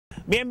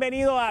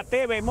Bienvenido a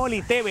TV Mall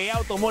y TV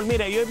Automall.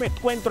 Mire, yo hoy me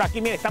encuentro aquí,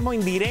 mire, estamos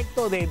en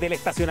directo del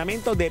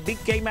estacionamiento de Big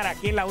KMART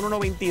aquí en la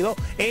 192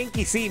 en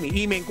Kissimmee.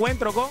 Y me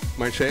encuentro con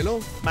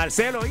Marcelo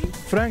y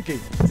Frankie.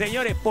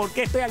 Señores, ¿por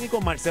qué estoy aquí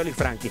con Marcelo y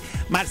Frankie?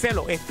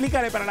 Marcelo,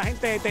 explícale para la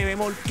gente de TV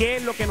Mall qué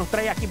es lo que nos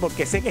trae aquí,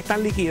 porque sé que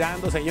están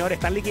liquidando, señores,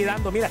 están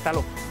liquidando, mira, hasta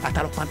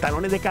los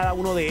pantalones de cada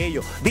uno de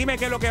ellos. Dime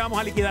qué es lo que vamos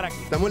a liquidar aquí.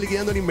 Estamos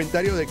liquidando el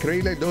inventario de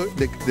Chrysler,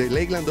 de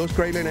Lakeland 2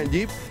 Chrysler and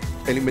Jeep.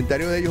 El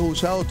inventario de ellos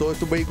usados, todos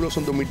estos vehículos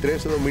son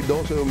 2013,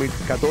 2012,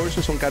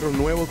 2014, son carros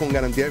nuevos con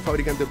garantía del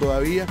fabricante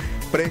todavía,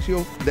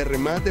 precio de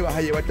remate, vas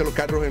a llevarte los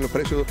carros en los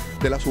precios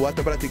de la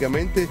subasta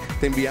prácticamente,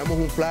 te enviamos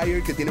un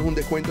flyer que tienes un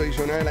descuento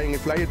adicional en el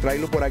flyer,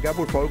 tráelo por acá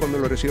por favor cuando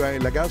lo recibas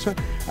en la casa.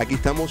 Aquí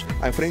estamos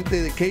al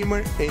frente de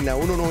KMART en la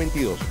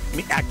 192.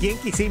 Aquí en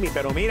Kissimmee,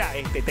 pero mira,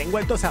 tengo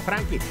entonces a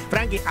Frankie.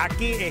 Frankie,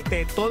 aquí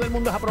todo el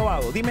mundo es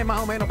aprobado. Dime más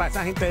o menos para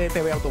esa gente de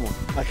TV Automóvil.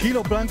 Aquí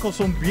los blancos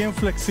son bien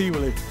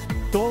flexibles.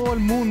 Todo el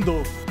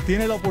mundo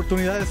tiene la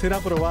oportunidad de ser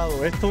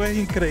aprobado. Esto es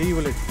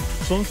increíble.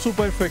 Son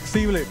súper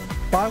flexibles.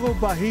 Pagos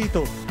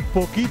bajitos,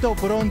 poquito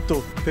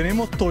pronto.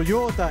 Tenemos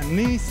Toyota,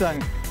 Nissan,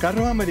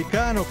 carros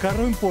americanos,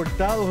 carros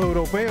importados,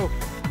 europeos.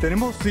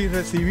 Tenemos, si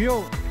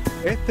recibió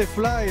este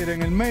flyer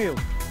en el mail,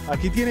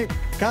 aquí tiene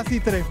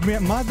casi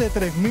más de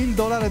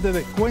 $3,000 de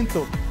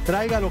descuento.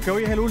 Tráigalo, que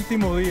hoy es el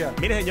último día.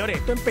 Mire, señores,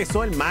 esto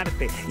empezó el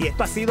martes y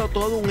esto ha sido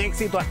todo un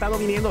éxito. Ha estado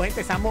viniendo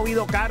gente, se han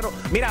movido carros.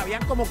 Mira,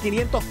 habían como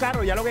 500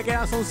 carros, ya lo que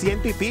quedan son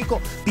 100 y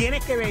pico.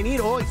 Tienes que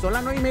venir hoy, son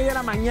las 9:30 de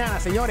la mañana,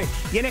 señores.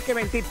 Tienes que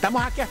venir.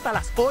 Estamos aquí hasta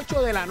las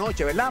 8 de la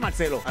noche, ¿verdad,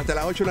 Marcelo? Hasta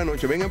las 8 de la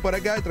noche. Vengan por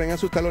acá, traigan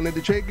sus talones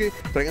de cheque,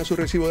 traigan su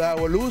recibo de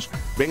agua o luz.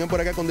 Vengan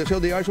por acá con deseo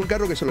de llevarse un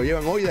carro que se lo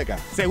llevan hoy de acá.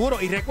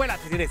 Seguro. Y recuerda,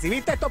 si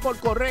recibiste esto por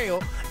correo,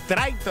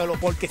 tráetelo,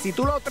 porque si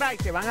tú lo traes,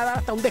 te van a dar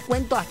hasta un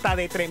descuento hasta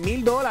de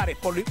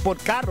 $3,000 por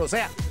carro. O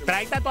sea,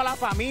 tráete a toda la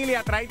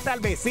familia, tráete al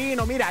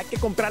vecino. Mira, hay que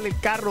comprarle el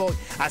carro hoy.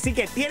 Así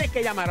que tienes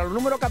que llamar a los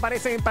números que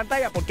aparecen en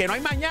pantalla, porque no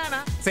hay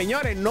mañana,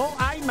 señores, no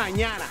hay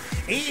mañana.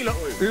 Y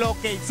lo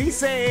que sí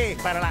sé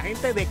es para la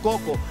gente de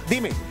Coco.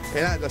 Dime.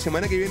 La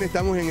semana que viene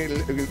estamos en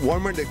el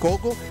Walmart de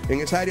Coco. En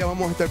esa área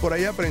vamos a estar por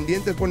allá,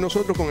 pendientes por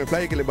nosotros con el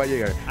flyer que les va a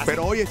llegar.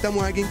 Pero hoy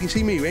estamos aquí en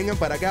Kissimmee y vengan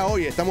para acá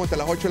hoy. Estamos hasta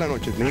las 8 de la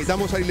noche.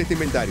 Necesitamos salir de este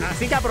inventario.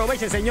 Así que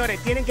aprovechen, señores.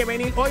 Tienen que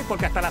venir hoy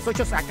porque hasta las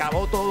 8 se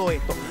acabó todo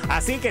esto.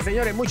 Así que,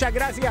 señores, muchas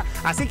gracias.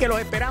 Así que los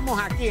esperamos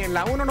aquí en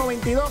la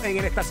 192 en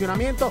el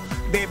estacionamiento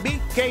de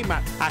Big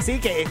KMART. Así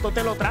que esto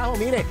te lo trajo,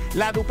 mire,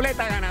 la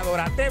dupleta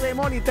ganadora. TV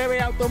Mall y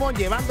TV Automall,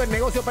 llevando el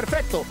negocio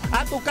perfecto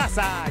a tu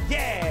casa.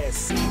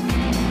 ¡Yes!